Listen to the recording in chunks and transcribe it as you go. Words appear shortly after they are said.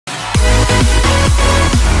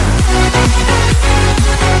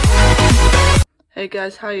Hey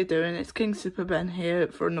guys, how you doing? It's King Super Ben here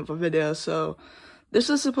for another video. So this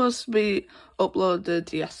was supposed to be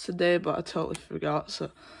uploaded yesterday, but I totally forgot.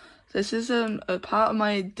 So this is a part of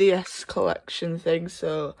my DS collection thing.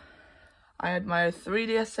 So I had my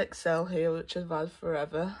 3DS XL here, which I've had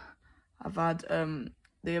forever. I've had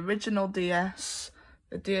the original DS,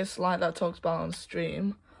 the DS Lite that I talked about on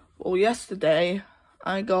stream. Well, yesterday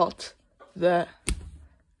I got the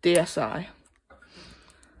DSi,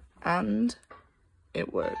 and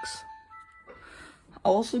it works. I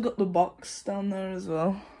also got the box down there as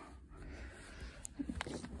well.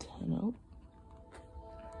 Turn up.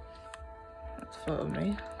 That's photo of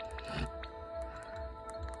me.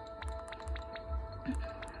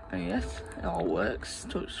 And yes, it all works.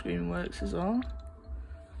 Touchscreen works as well.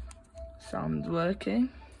 Sound's working.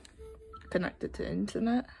 Connected to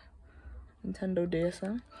internet. Nintendo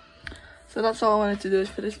DSi. So that's all I wanted to do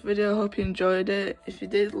for this video. Hope you enjoyed it. If you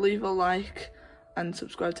did, leave a like and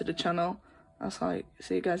subscribe to the channel. I'll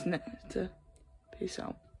see you guys next. Peace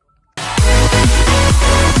out.